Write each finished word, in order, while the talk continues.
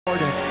And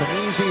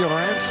Finizzi or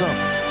Ransom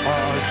are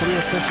our three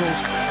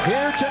officials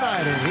here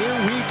tonight, and here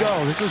we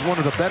go. This is one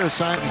of the better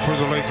signs for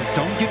the Lakers.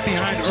 Don't get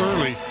behind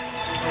early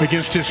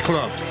against this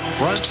club.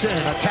 Runs in,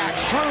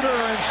 attacks Schroeder,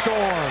 and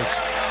scores.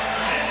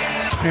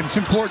 And it's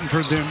important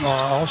for them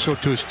also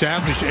to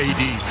establish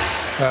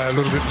AD a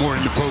little bit more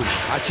in the post.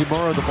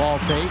 Hachimura, the ball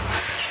fake.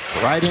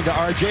 Right into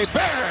R.J.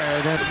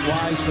 Barrett, and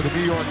wise for the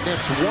New York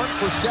Knicks. 1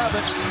 for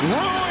 7. Rui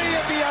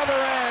at the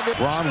other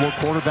end. Ron will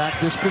quarterback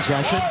this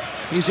possession.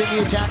 He's in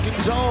the attacking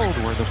zone.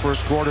 We're in the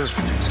first quarter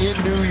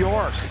in New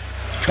York.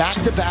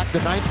 Back-to-back, the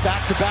 9th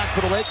back-to-back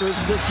for the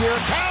Lakers this year.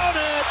 Count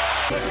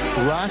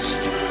it!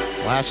 Rust.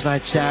 Last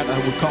night sat,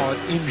 I would call it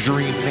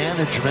injury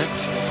management.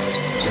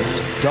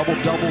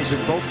 Double-doubles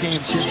in both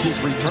games since his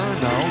return,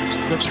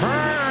 though. The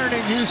turn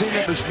and using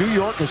it as New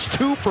York is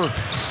 2 for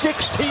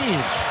 16.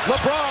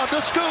 LeBron,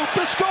 the scoop,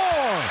 the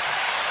score!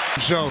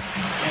 So,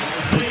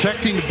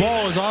 protecting the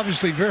ball is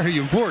obviously very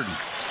important.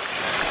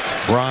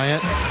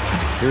 Bryant,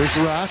 here's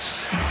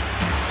Russ.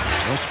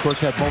 Russ, of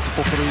course, had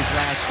multiple threes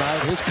last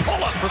night. His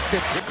pull-up for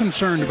 50.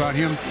 Concerned about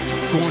him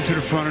going to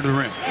the front of the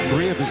rim.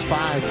 3 of his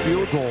 5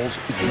 field goals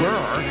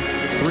were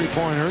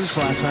three-pointers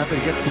last night, but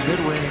he gets the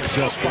mid-range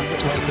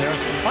bucket right there.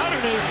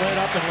 Underneath, laid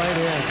up and laid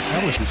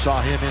in. We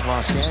saw him in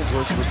Los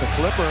Angeles with the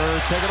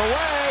Clippers. Take it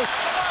away.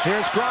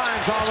 Here's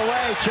Grimes all the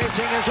way,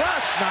 chasing his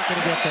Russ. Not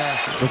going to get there.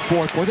 The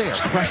fourth, boy, they are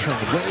pressuring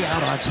way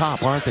out on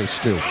top, aren't they,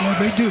 Stu? Well,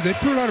 they do. They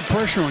put a lot of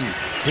pressure on you.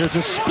 Here's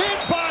a spin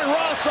by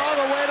Russ all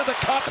the way to the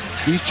cup.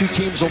 These two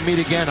teams will meet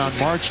again on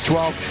March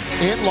 12th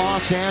in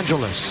Los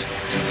Angeles.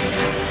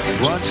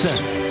 Brunson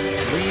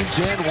leans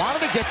in,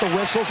 wanted to get the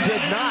whistles,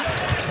 did not.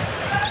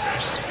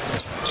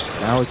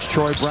 Now it's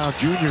Troy Brown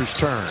Jr.'s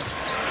turn.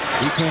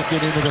 He can't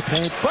get into the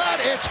paint, but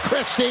it's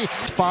Christie.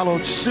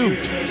 Followed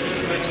suit.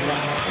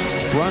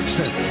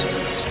 Brunson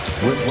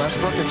with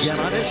Westbrook again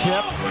on his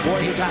hip.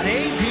 Boy, he got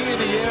AD in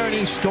the air and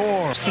he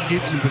scores. To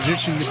get in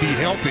position to be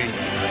helping,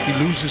 he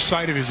loses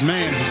sight of his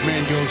man. His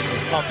man goes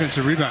for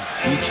offensive rebound.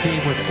 Each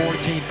team with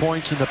 14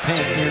 points in the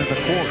paint near the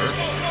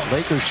quarter.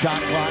 Lakers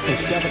shot clock is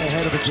 7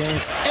 ahead of the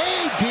game.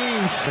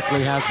 AD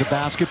quickly has the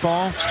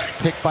basketball.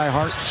 Picked by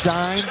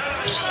Hartenstein.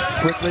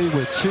 Quickly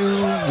with 2,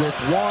 with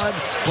 1.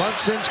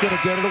 Brunson's going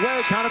to get it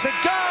away. Count if it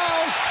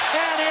goes,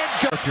 and it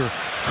goes. If you're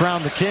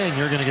crowned the king,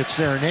 you're going to get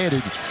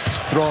serenaded.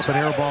 Throw up an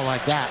air ball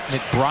like that.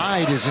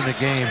 McBride is in the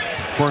game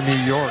for New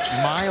York.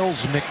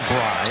 Miles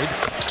McBride.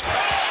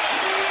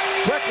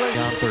 Quickly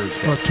on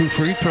Thursday. Well, 2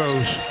 free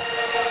throws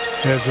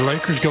as the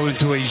Lakers go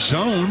into a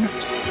zone.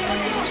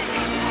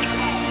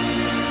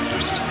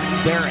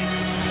 Barrett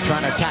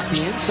trying to attack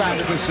the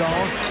inside of the zone,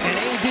 and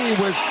AD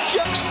was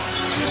just...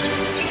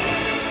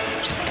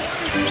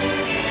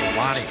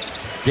 Lonnie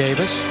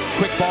Davis,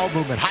 quick ball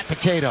movement, hot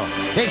potato.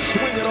 They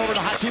swing it over to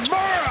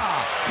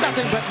Hachimura.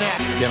 Nothing but net.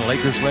 Again,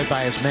 Lakers led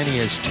by as many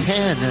as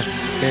 10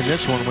 in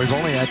this one. We've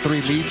only had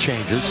 3 lead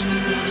changes.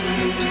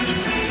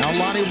 Now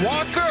Lonnie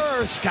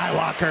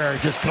Skywalker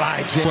just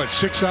glides in. What,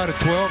 6 out of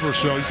 12 or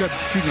so? He's got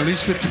shooting at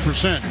least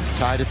 50%.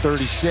 Tied at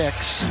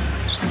 36.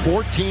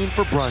 14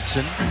 for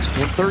Brunson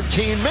in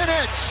 13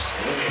 minutes.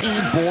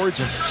 8 boards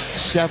and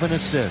 7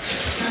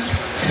 assists.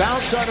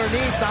 Bounce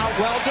underneath, not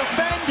well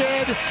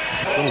defended.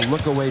 Little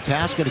look away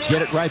pass, going to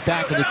get it right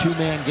back in the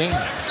 2-man game.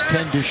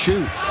 10 to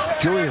shoot.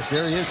 Julius,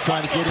 there he is,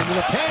 trying to get into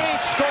the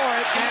paint. Score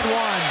it, and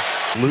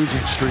 1.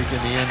 Losing streak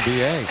in the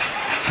NBA.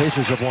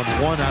 Pacers have won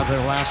 1 out of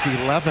their last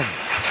 11.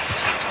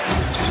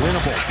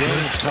 Winnable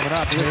games coming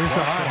up. There's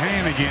the hot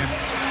hand again.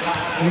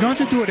 You don't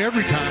have to do it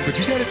every time, but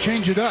you got to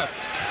change it up.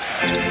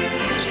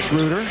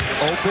 Schroeder,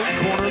 open,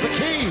 corner of the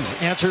key.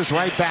 Answers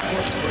right back.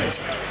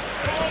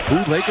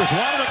 Lakers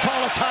wanted to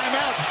call a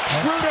timeout.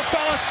 Schroeder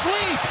fell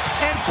asleep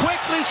and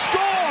quickly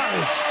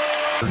scores.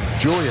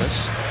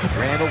 Julius,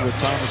 Randall with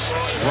Thomas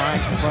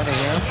Bryant in front of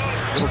him.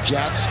 Little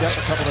jab step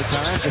a couple of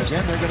times.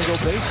 Again, they're going to go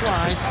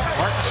baseline.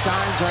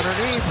 Hartenstein's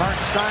underneath.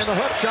 Hartenstein, the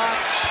hook shot.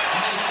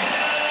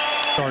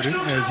 Started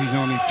as he's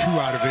only 2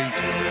 out of 8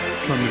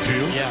 from the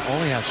field. Yeah,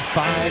 only has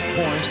 5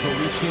 points, but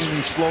we've seen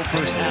these slow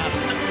first half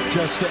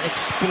just to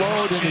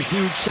explode in a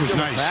huge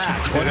nice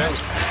pass.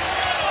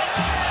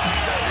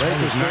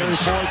 Lakers very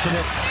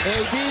fortunate.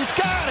 AD's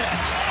got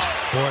it.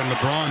 Boy, and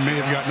LeBron may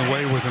have gotten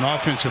away with an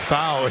offensive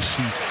foul as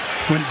he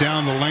went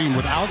down the lane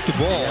without the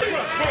ball.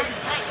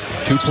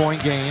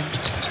 2-point game.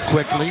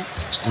 Quickly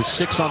with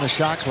 6 on the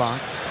shot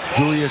clock.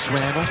 Julius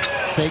Randle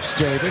fakes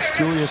Davis.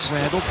 Julius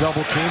Randle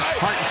double team.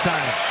 Hartenstein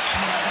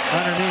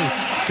underneath.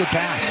 Good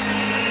pass.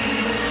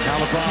 Now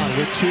LeBron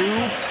with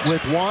 2,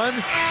 with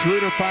 1.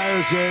 Schroeder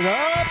fires it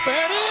up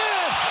and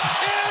in!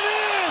 And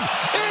in!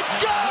 It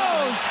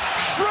goes!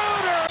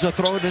 Schroeder! To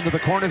throw it into the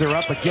corner. They're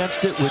up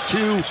against it with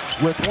 2,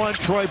 with 1.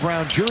 Troy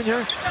Brown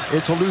Jr.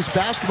 It's a loose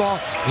basketball.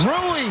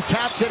 Rui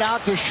taps it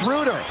out to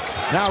Schroeder.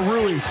 Now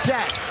Rui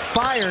set,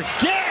 fire,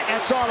 get!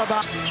 That's all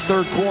about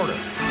third quarter.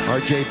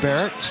 R.J.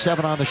 Barrett,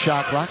 7 on the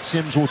shot clock.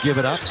 Sims will give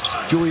it up.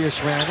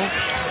 Julius Randle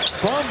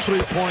from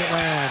three-point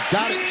land.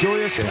 Got it,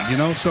 Julius. You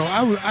know, so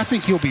I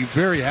think he'll be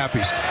very happy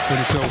when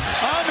it's over.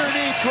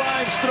 Underneath,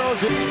 Grimes James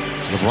throws it.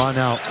 LeBron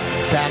now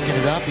backing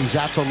it up. He's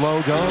at the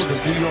logo,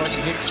 the New York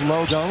Knicks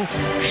logo.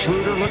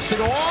 Schroeder looks to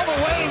go all the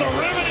way to the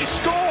rim and he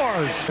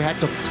scores. He had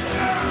to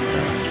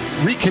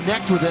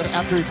reconnect with it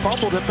after he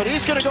fumbled it, but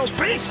he's going to go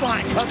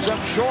baseline. Comes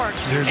up short.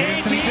 There's AD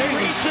Anthony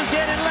Davis. reaches in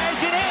and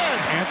lays it in.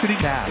 Anthony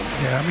Davis.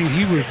 Yeah, I mean,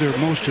 he was their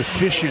most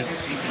efficient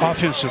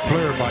offensive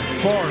player by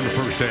far in the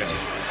first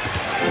half.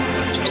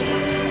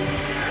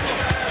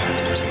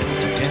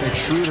 And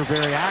Schroeder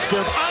very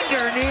active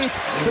underneath.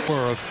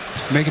 Of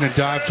making a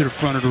dive to the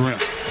front of the rim.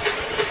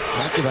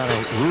 Talked about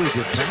how Rui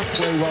did not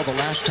play well the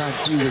last time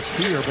he was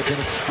here, but then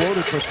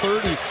exploded for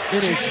 30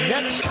 in his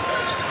next.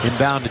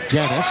 Inbound to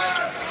Dennis.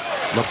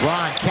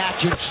 LeBron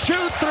catch and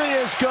shoot. Three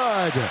is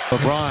good.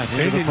 LeBron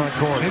into the front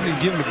court. They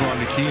didn't give LeBron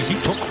the keys. He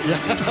took them.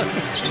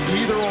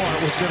 Either or,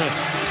 it was going to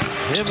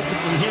him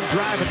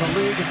driving the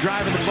league and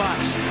driving the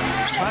bus.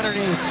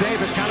 Underneath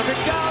Davis, kind of it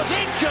goes.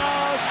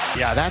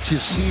 Yeah, that's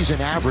his season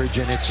average,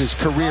 and it's his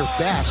career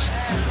best.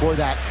 Or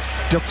that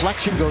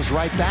deflection goes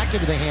right back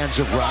into the hands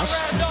of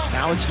Russ.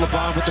 Now it's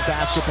LeBron with the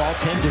basketball,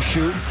 10 to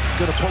shoot.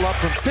 Going to pull up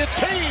from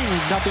 15.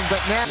 Nothing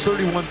but net.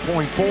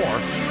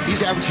 31.4.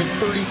 He's averaging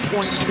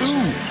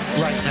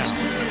 30.2 right now.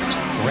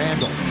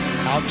 Randall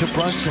out to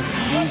Brunson.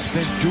 He's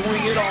been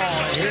doing it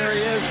all. Here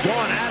he is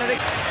going at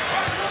it.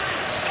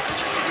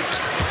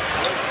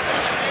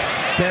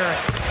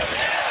 Barrett.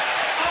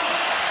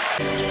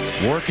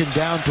 Working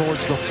down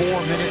towards the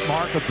 4-minute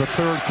mark of the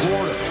third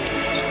quarter.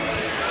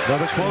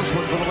 Another close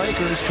one for the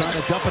Lakers, trying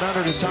to dump it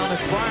under to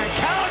Thomas Bryant.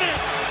 Count it!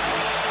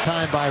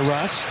 Time by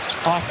Russ.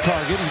 Off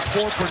target. He's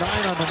 4 for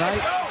 9 on the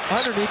night.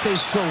 Underneath, they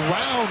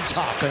surround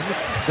Toppin.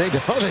 They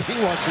know that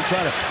he wants to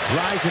try to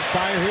rise and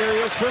fire. Here he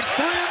is from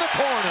 3 in the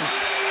corner.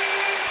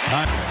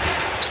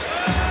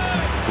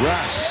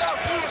 Russ.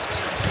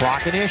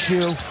 Clock an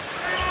issue.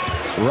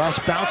 Russ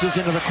bounces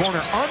into the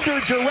corner under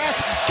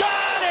duress.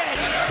 Got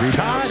it!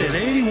 Tied at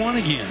 81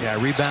 again. Yeah,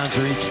 rebounds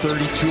are each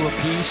 32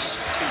 apiece.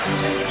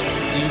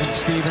 Even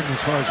Steven as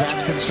far as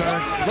that's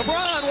concerned.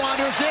 LeBron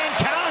wanders in,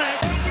 count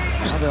it!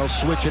 Now they'll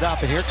switch it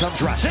up, and here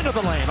comes Russ into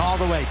the lane, all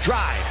the way.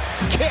 Drive,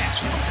 kick,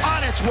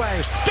 on its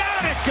way,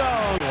 down it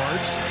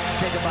goes!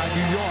 Taken by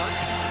New York.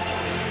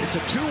 It's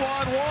a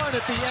 2-on-1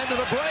 at the end of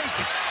the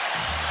break.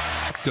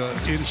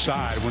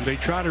 Inside, when they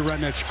try to run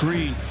that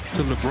screen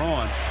to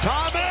LeBron.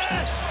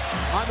 Thomas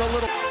on the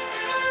little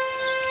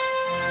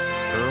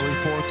early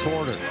fourth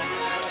quarter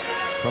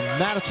from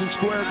Madison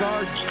Square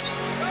Garden.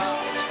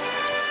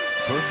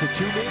 First of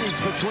 2 meetings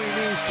between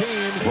these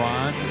teams.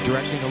 LeBron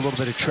directing a little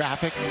bit of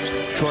traffic.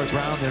 Troy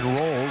Brown then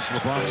rolls.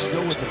 LeBron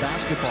still with the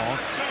basketball.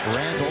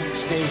 Randall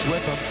stays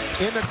with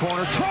him in the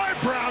corner. Troy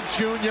Brown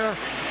Jr.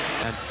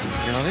 And,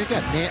 you know, they've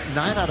got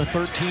 9 out of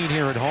 13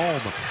 here at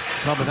home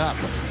coming up,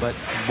 but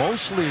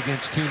mostly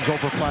against teams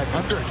over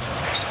 500.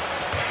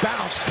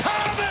 Bounce.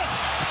 Thomas!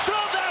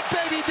 Throw that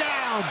baby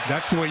down!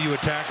 That's the way you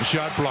attack a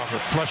shot blocker.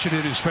 Flush it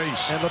in his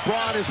face. And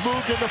LeBron has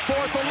moved into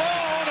fourth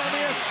alone on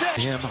the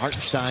assist.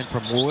 Hartenstein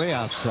from way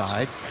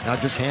outside. Now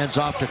just hands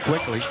off to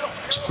Quickly.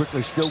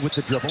 Quickly still with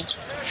the dribble.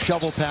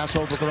 Shovel pass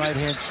over the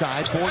right-hand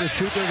side. 4 to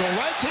shoot. They go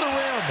right to the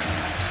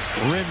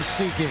rim. Rim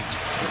seeking.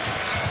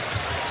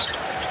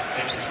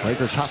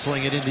 Lakers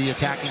hustling it into the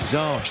attacking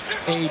zone.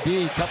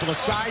 AD, couple of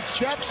side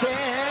steps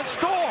and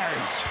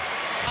scores.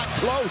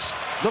 Close.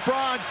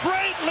 LeBron,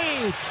 great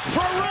lead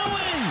for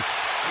Rui.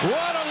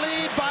 What a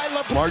lead by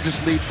LeBron.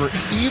 Largest lead for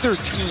either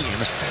team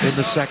in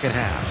the second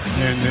half.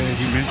 And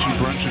he mentioned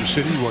Brunson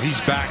City. Well,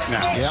 he's back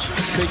now. Yep,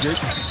 figured.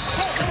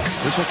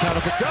 Whistle count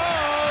if it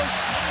goes.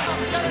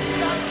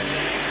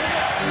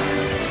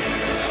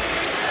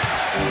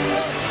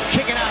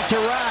 Kicking out to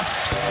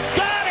Russ.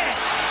 Got it!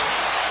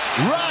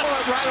 Russ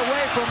right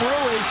away from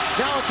Rui.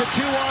 Now it's a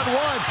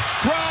 2-on-1.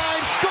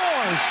 Grimes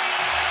scores.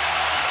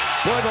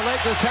 Boy, the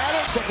Lakers had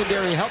it.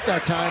 Secondary help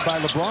that time by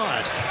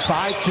LeBron.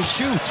 5 to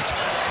shoot.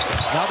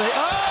 Now they,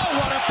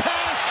 what a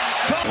pass!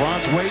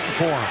 LeBron's waiting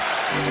for him.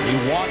 He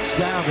walks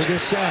down to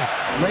this end.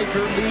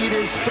 Laker lead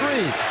is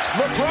 3.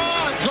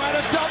 LeBron trying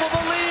to double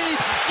the lead.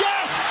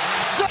 Yes!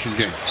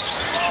 Game.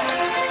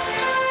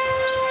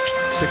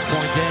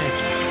 6-point game.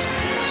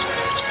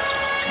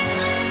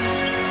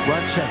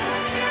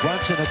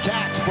 Brunson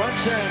attacks.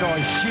 Brunson,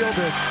 he's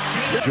shielded.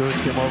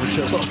 Julius came over and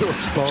said, "Well, to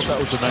us both." That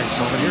was a nice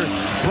moment. Here's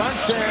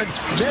Brunson.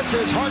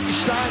 Misses.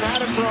 Hartenstein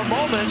had him for a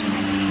moment.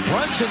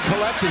 Brunson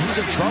collects it.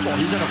 He's in trouble.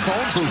 He's in a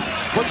phone booth.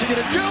 What's he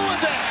going to do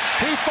with it?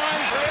 He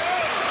finds...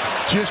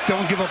 Just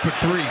don't give up a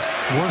 3.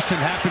 Worst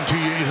that happened to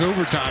you is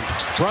overtime.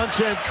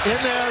 Brunson in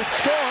there.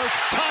 Scores.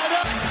 Tied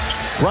up.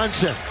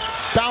 Brunson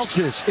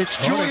bounces. It's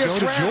Julius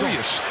Randle.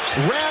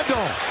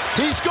 Randle.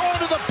 He's going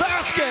to the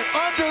basket.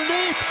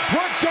 Underneath.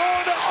 We're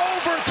going to